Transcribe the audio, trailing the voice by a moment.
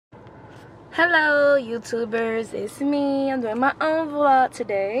Hello YouTubers, it's me. I'm doing my own vlog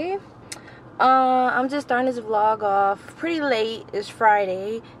today. I'm just starting this vlog off pretty late. It's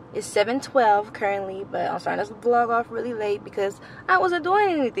Friday. It's 7:12 currently, but I'm starting this vlog off really late because I wasn't doing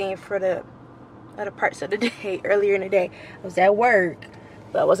anything for the other parts of the day. Earlier in the day I was at work,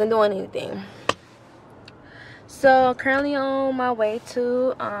 but I wasn't doing anything. So currently on my way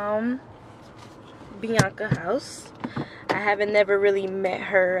to Bianca's house. I haven't never really met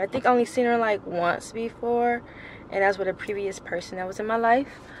her. I think I only seen her like once before, and that's with a previous person that was in my life.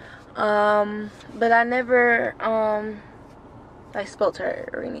 But I never like spoke to her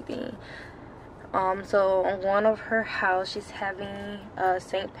or anything. So on one of her house, she's having a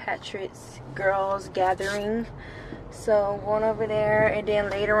St. Patrick's girls gathering. So I'm going over there, and then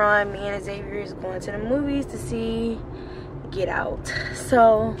later on, me and Xavier is going to the movies to see Get Out.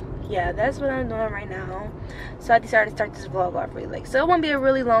 So yeah, that's what I'm doing right now. So I decided to start this vlog off really late. So it won't be a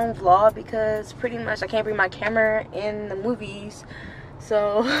really long vlog because pretty much I can't bring my camera in the movies.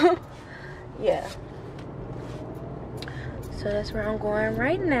 So yeah. So that's where I'm going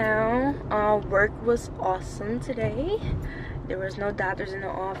right now. Work was awesome today. There was no doctors in the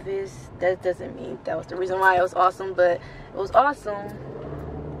office. That doesn't mean that was the reason why it was awesome, but it was awesome.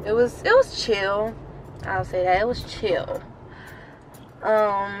 It was chill. I'll say that. It was chill.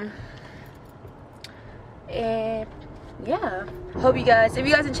 And yeah, hope you guys, if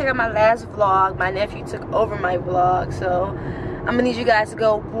you guys didn't check out my last vlog, my nephew took over my vlog, so I'm gonna need you guys to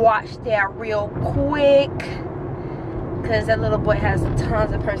go watch that real quick, because that little boy has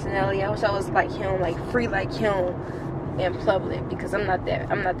tons of personality. I wish I was like him, like free like him in public, because I'm not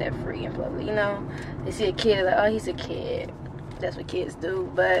that free in public, you know. They see a kid like, oh, he's a kid. That's what kids do.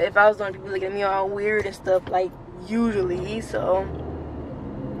 But if I was doing, people looking at me all weird and stuff, like usually. So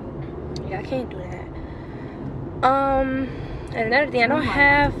yeah, I can't do that. And another thing, I don't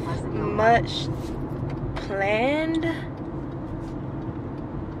have much planned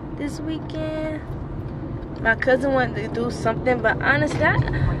this weekend. My cousin wanted to do something, but honestly,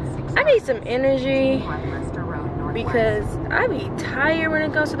 I need some energy because I be tired when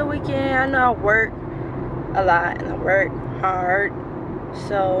it comes to the weekend. I know I work a lot and I work hard,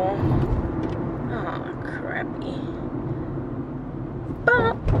 so crappy.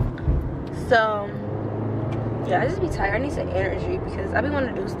 So yeah, I just be tired. I need some energy because I be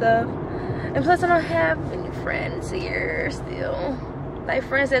wanting to do stuff, and plus I don't have any friends here still, like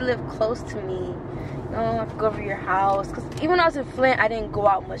friends that live close to me. You know, I have to go over your house, because even when I was in Flint, I didn't go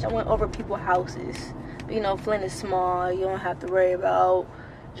out much. I went over people's houses. But, you know, Flint is small. You don't have to worry about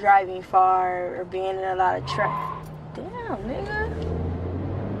driving far or being in a lot of traffic. Damn, nigga.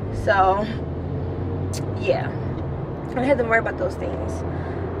 So yeah, I don't have to worry about those things.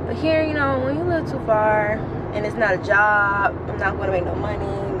 But here, you know, when you live too far and it's not a job, I'm not going to make no money,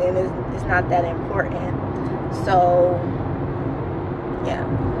 then it's not that important. So yeah,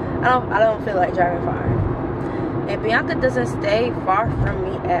 I don't feel like driving far. And Bianca doesn't stay far from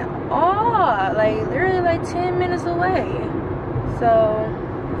me at all, like literally like 10 minutes away. So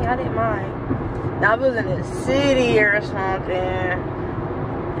yeah, I didn't mind. Now if it was in the city or something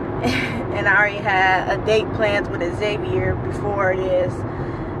and I already had a date planned with Xavier before this,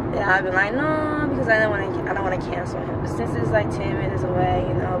 then I've been like, no, because I don't want to cancel him. But since it's like 10 minutes away,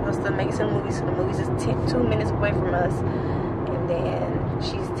 you know, we'll still make some movies. So the movies is 2 minutes away from us, and then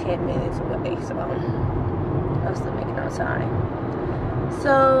she's 10 minutes away, so I'll still make it on time.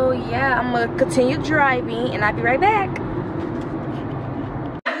 So yeah, I'm gonna continue driving, and I'll be right back.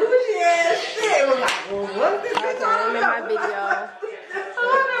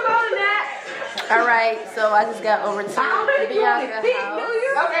 Alright, so I just got over to Bianca's house.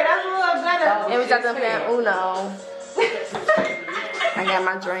 Okay, that's a little better. And we got them playing Uno. I got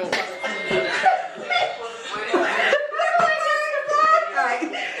my drink.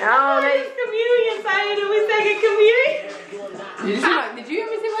 Communion sign, and we second communion. Did you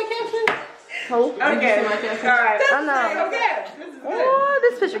ever see my caption? Who? Okay. Did you see my caption? Alright. I know. Okay. Oh,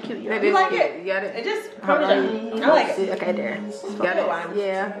 this picture cute. You like it? You got it? It just put it on. I like it. Okay, there. You got it?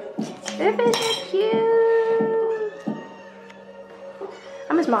 Yeah. This picture cute.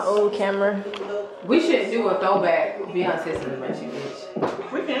 I miss my old camera. We should do a throwback Beyonce celebration,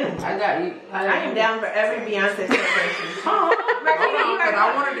 bitch. We can. I got you. I am down for every Beyonce celebration. Because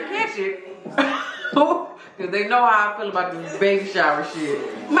I wanted to catch it. Because they know how I feel about this baby shower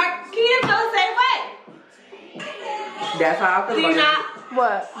shit. My kids feel the same way. That's how I feel Do about you it. not?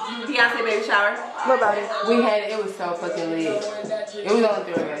 What? Beyonce baby shower. What about it? We had it. It was so fucking lit. It was on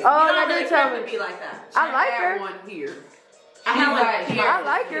the third. Oh, I did tell to me. be like that. I like had her. one here. I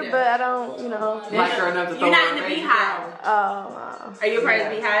like her, but I don't, you know. Like her enough to throw You're not her in the baby Beehive. shower. Are you a part of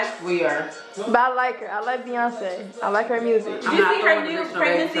the Beehive? We are. But I like her. I like Beyonce. I like her music. Did you see her new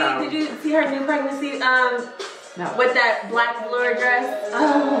pregnancy? Did you see her new pregnancy? No. With that black velour dress.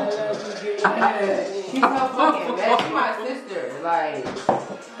 She's so fucking bad. She's my sister. Like,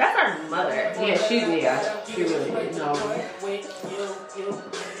 That's her mother. yeah, she really did. No.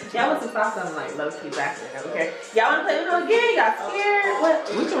 Y'all want some sauce on like low key bastard. Okay. Y'all want to play with it again? Y'all scared? What?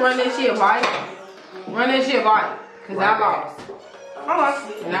 We can run that shit white. Run that shit white. Cause I lost. I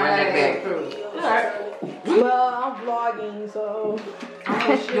lost. And I got back through. Alright. Well, I'm vlogging, so.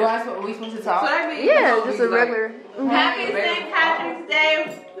 You asked what we supposed to talk? Yeah, just a regular. Happy St. Patrick's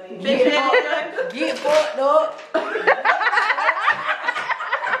Day. Bitch, Get fucked up.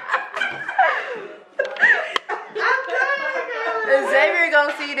 Xavier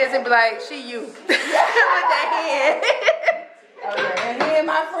gonna see this and be like, she you. With that hand. Okay,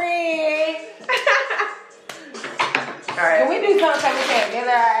 my friend. Alright. Can we do something we can't get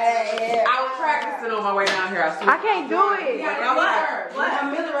her? I was practicing on my way down here. I can't do it. What?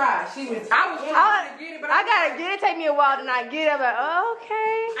 I'm Millerized. I was trying to get it, but I gotta get it. Take me a while to not get it. I'm like, oh,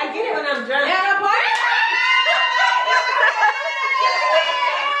 okay. I get it when I'm drunk. Yeah, boy.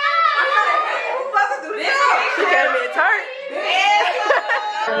 She got me a turn.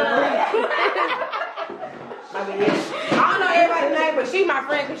 I don't know everybody's name, but she my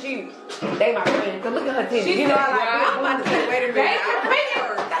friend because they my friend. Cause look at her titties. You know I like I'm about to say, wait a minute.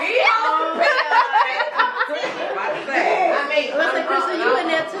 Listen, Krista, you in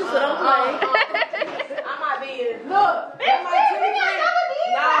there too, so don't play. I might be in. Look, that my two friends.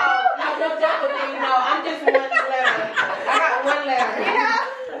 No, that would be no. I'm just one letter. I got one letter.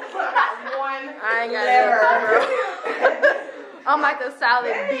 I ain't got letter. I'm like a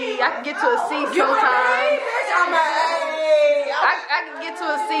solid B. I can get to a C sometimes. I can get to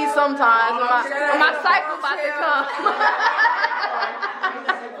a C sometimes when my cycle about to come.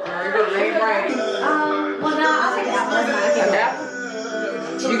 You're gonna lay right. Well, no, I'll take it out.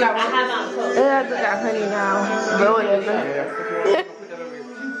 You got one? I have on coat. Yeah, I just got honey now. But whatever.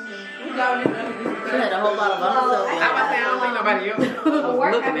 You had a whole bottle of myself. I'm about to say I don't think nobody else A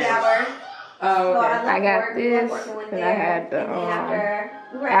work looking happy at hour. it. Oh, okay. I got this, and I had the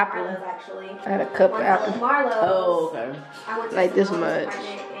apple. I had a cup of apple. Oh, okay. Like this much.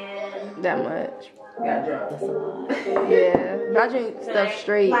 That much. Got drunk. Yeah. But I drink stuff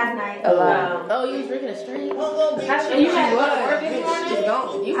straight a lot. Oh, you was drinking a straight? You had work this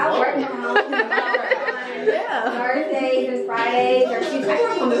morning? I work from home. Yeah. Thursdays and Fridays or Tuesdays. I work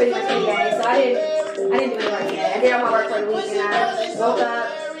from home pretty much any day, so I didn't do any work yet. I did all my work for the week and I woke up.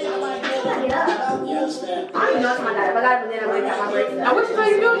 I get up. I don't even know what time I got up. I got up and then I went and got my breaks. Now, what you say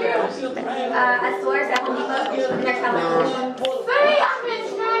you doing here? I source at Home Depot next time I come. See, I've been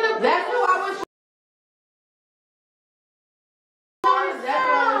trying to. That's who I was.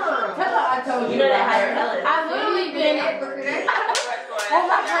 Tell her I told you. You know that how you're telling. I literally been. Oh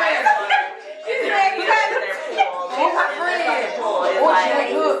my friend. She said you guys are cool. Oh my friend. It's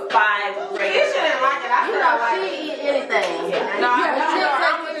like 5 grades. You shouldn't like it. I feel like She eat anything. No,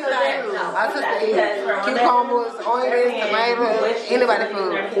 I took the cucumbers, onions, tomatoes, anybody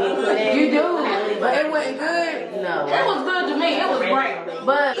food. You do, but it wasn't good. No. It was good to me. It was great.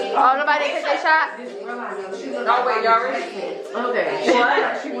 But, oh, nobody take their shot? Oh wait, y'all ready? Okay.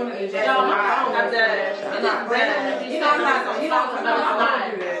 What? She wanted to inject No, my I'm done. You know I'm not gonna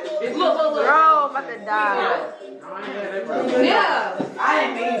do that. Look. Bro, I'm about to die. Yeah, I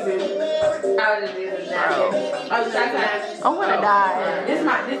didn't mean to. I was just using that. I'm gonna die. This is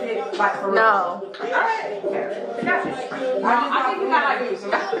like for real. No. Alright. I think you got like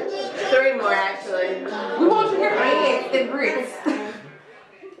 3 more actually. we want you here for eggs and grits.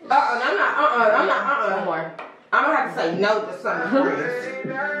 I'm not. One more. I'm gonna have to say no to some grits.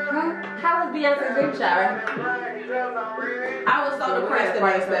 How was Beyonce's baby shower? I was so depressed the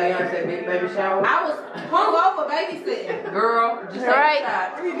next day. Baby shower. I was hungover babysitting. Girl, just take Right. a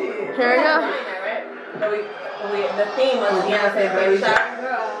shot. We did. Here we go. The theme was Beyonce's baby shower.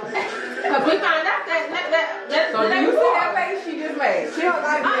 Cause we found out that so do you see that face she just made? She don't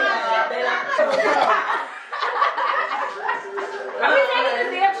like me. Are we taking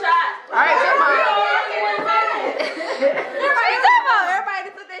this damn shot? Alright, come on. Everybody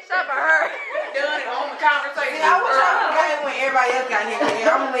took their shot for her. Done it on the conversation. I wish I would have got when everybody else got here.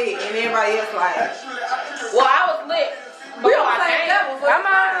 I'm lit and everybody else like. Well, I was lit. We don't say that was Come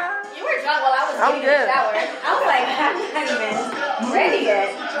on. You were drunk while I was I'm taking a good. shower. I was like, I'm not even ready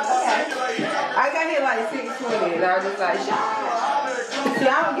yet. Okay. I got here like 6:20 and I was just like, shut up. See,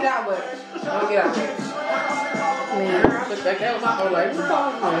 I don't get out much. I don't get out much.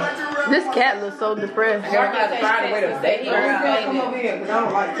 This cat looks so depressed. Y'all gotta find a way to date her. Come over here, because I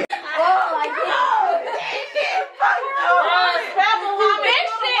don't like it.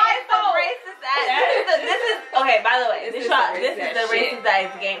 Okay, by the way, this is the racist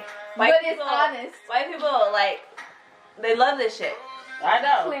ass game. But it's honest. White people, like, they love this shit. I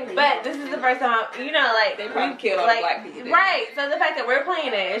know. Clearly. But this is the first time, you know, like, They probably killed all the like, black people. right. So the fact that we're playing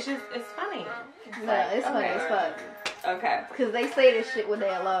it, it's just, it's funny. No, it's funny as fuck. Okay. Because they say this shit when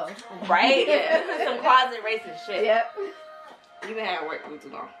they're alone. Right? This is some closet racist shit. Yep. You been having work for too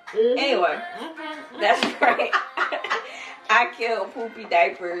long. Anyway, that's right. I kill poopy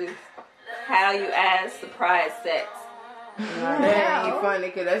diapers. How you ask surprise sex. That ain't funny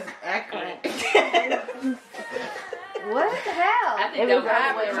because that's accurate. What the hell? I think that was the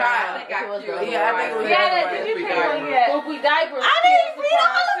other way around. I think I killed. Yeah, I think it was the other way. Did you say that? Poopy diapers. I didn't read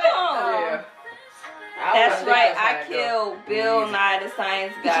all of them. Yeah. That's right. I killed Bill Nye the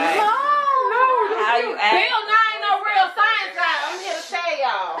Science Guy. No. How you ask? Bill Nye ain't no real science guy. I'm here to tell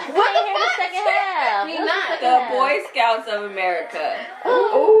y'all. What the second half? He not. The Boy Scouts of America.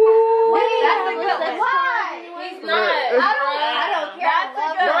 Ooh. Wait, that's a good one. Why? He's not. I don't care. I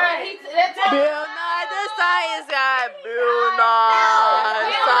love that. Bill Nye the Science Guy. Bill Nye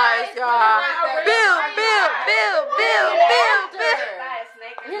the Science Guy. Bill.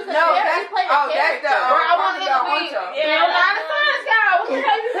 No, that's the. I want to be. Bill Nye the science guy. What the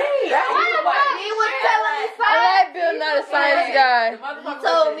hell you mean? He was telling me I like Bill Nye the Science Guy. He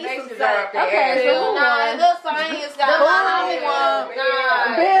told me some stuff. Okay, so who won? The science guy.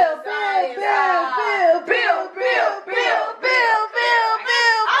 Bill.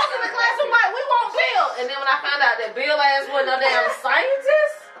 I was in the class with Mike. We want Bill, and then when I found out that Bill ass wasn't no damn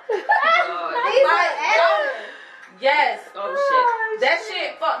scientist, yes. Oh shit. That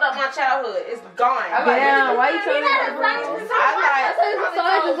shit fucked up my childhood. It's gone. Damn, why you trying to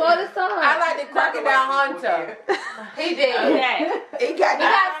I like the crocodile hunter. He did. He got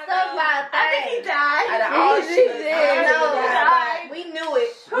stuck by a thing. I think he died. Oh, she did. I know. He died. We knew it.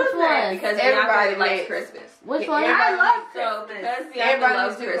 Which one? Because Everybody everybody likes likes Christmas. Which one? Everybody love Christmas. Everybody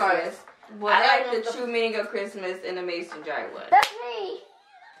loves loves Christmas. Well, I like the true meaning of Christmas in the Mason Jar one. That's me.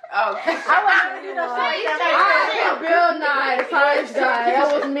 Oh, I said Bill Nye the Science Guy. That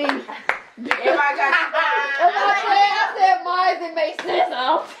was me. everybody got I said Mars and makes sense.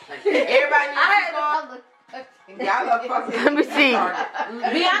 everybody needs y'all look fucking. Let me see.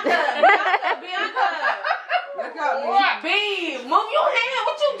 Bianca. Look up, B. Move your hand.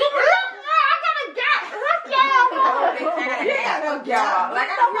 What you doing? You ain't got no gal. Like,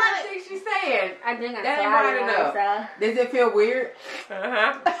 I don't want to think she's saying. I think I That ain't right enough. Does it feel weird?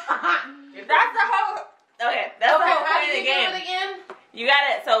 That's the whole. Okay, that's the whole point of the game. Again? You got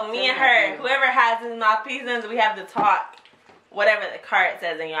it. So me and her, whoever has his mouthpieces, we have to talk whatever the card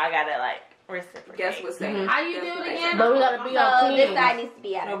says, and y'all gotta like reciprocate. Guess what's saying? How you do it again? But we gotta be on teams. This guy needs to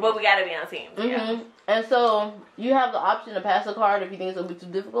be out. But we gotta be on teams. Yeah. And so you have the option to pass a card if you think it's gonna be too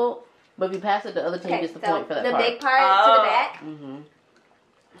difficult. But if you pass it, the other team gets the point for that the card. big part to the back.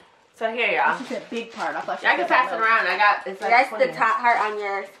 So here, y'all. She said big part. I thought she I can said pass it something around. I got it's like That's 20. the top heart on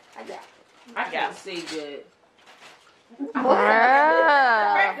yours. I got. I can't see good. else.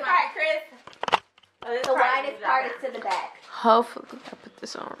 Ah. First card, Chris. Oh, this The card widest is part out. is to the back. Hopefully, I put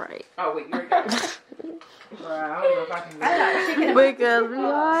this on right. Oh wait, you're good. I don't know if I can do that. Because we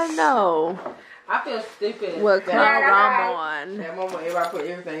all know I feel stupid. what color that's I'm right. on. That moment, everybody put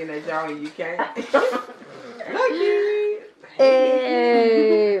everything in that jar and you can't. Lucky.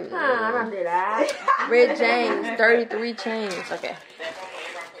 Hey, I don't do that. Red James, 33 chains. Okay.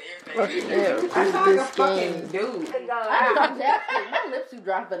 Okay, I sound like a this fucking game. dude. I stopped that. My lips too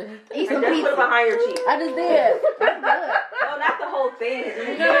dry for this. Eat some Just put it pizza. behind your cheek. I just did. That's good. No, not the whole thing.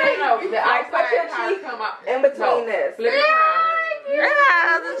 No. The I put outside your part cheek come out. in between No. this. Flip it around.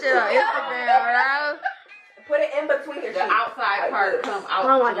 Yeah, that's shit on Instagram, right? Put it in between your The cheek. outside part come out.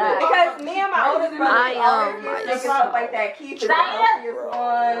 Oh my God. Because me and my oldest brother I always am used to talk like that. Keith is the healthiest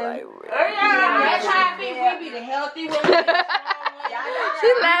one. That's how I think we be the healthy women.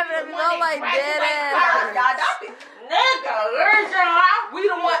 She's laughing at me. I'm like dead ass. We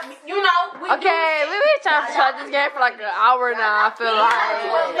don't want, you know. We Okay, we've been trying to start this game for like an hour now. I feel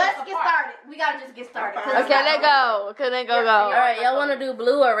like. Let's get started. We gotta just get started. Okay, let go. Okay, then go. All right, y'all want to do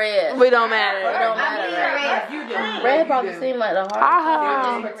blue or red? We don't matter. It don't matter. You do. Red probably seem like the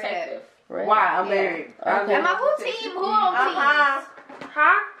hardest. Just protective. Red. Why? I'm married. Okay. Am I who team? Who on team?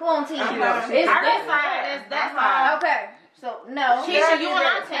 Who on team? It's It's this side. It's that side. Okay. So no. Keisha, you on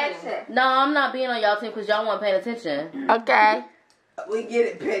our team. No, I'm not being on y'all team because y'all weren't paying attention. Okay. We get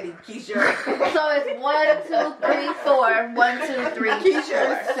it, Petty. Keisha. So it's 1, 2, 3, 4. 1, 2, 3. Keisha. It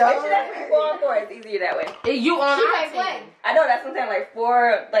should actually be 4 on 4. It's easier that way. You on She our can't team. play. I know that's what I'm saying. Like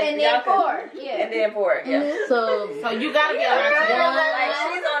 4, like And y'all then 4. could- Yeah. And then 4. Yeah. So you gotta be on our team. Like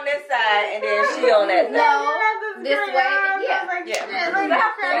she's on this side and then she on that side. No. This way. Yeah. Yeah. From her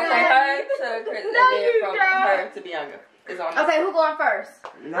to Chris and then from her to Bianca is on. Okay, who going first?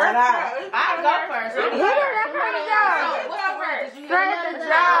 Not I. I'll go first. Who the job? What's the word? Straight the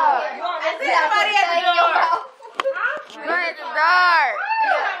job. Somebody at the door. Straight the door.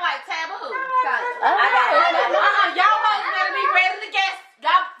 You sound like taboo. I Y'all hoes better be ready to guess.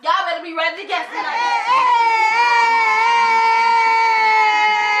 Y'all better be ready to guess tonight.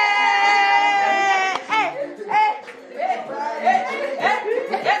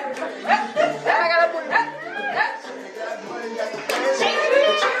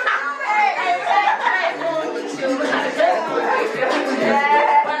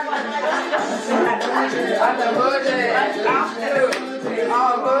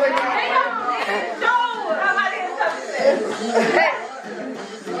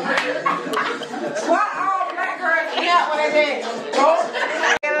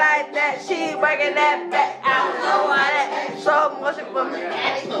 Like that, she working that back. I don't know why that so much for me. I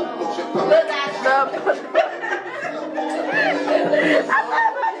love what she said. It was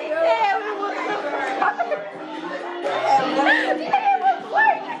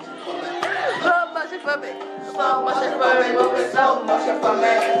so much for me. So much for me. So much for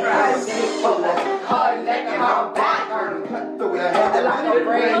me. Hard neck and hard back. Who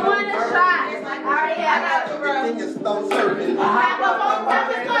won the shot? I already have it.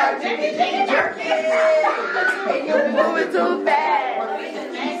 And you're moving too fast.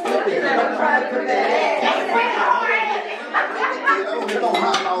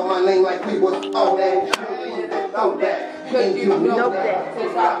 Like we was all that. Know that. And you know that. I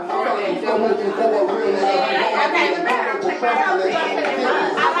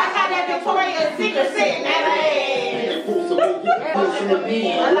like how that Victoria's Secret sitting at her head.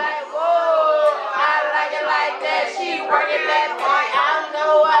 Like, whoa, I like it like that. She working that point. I don't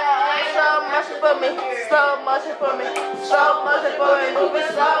know why. So much for me. So much for me. So much for me. Moving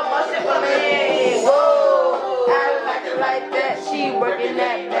so much for me. Whoa, I like it like that. She working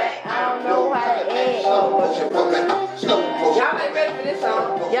that back. I don't know why to end. Y'all ain't ready for this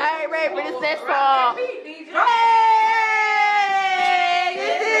song. Y'all ain't ready for this next song. Hey,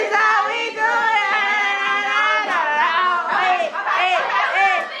 this is how we do it.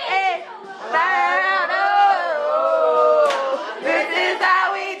 This is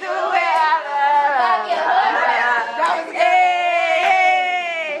how we do it.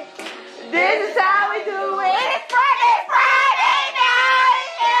 This is how we do it. It's Friday night,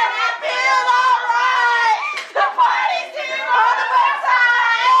 and I feel alright. The party's here on the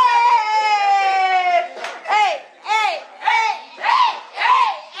website. Hey, hey, hey, hey, hey,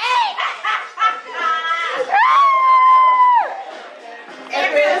 hey. It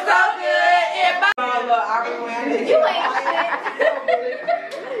feels so good in my. You ain't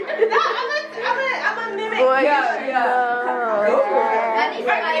I'm a mimic. Boy, I need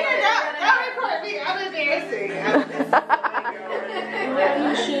somebody to Don't record me. I'm embarrassing.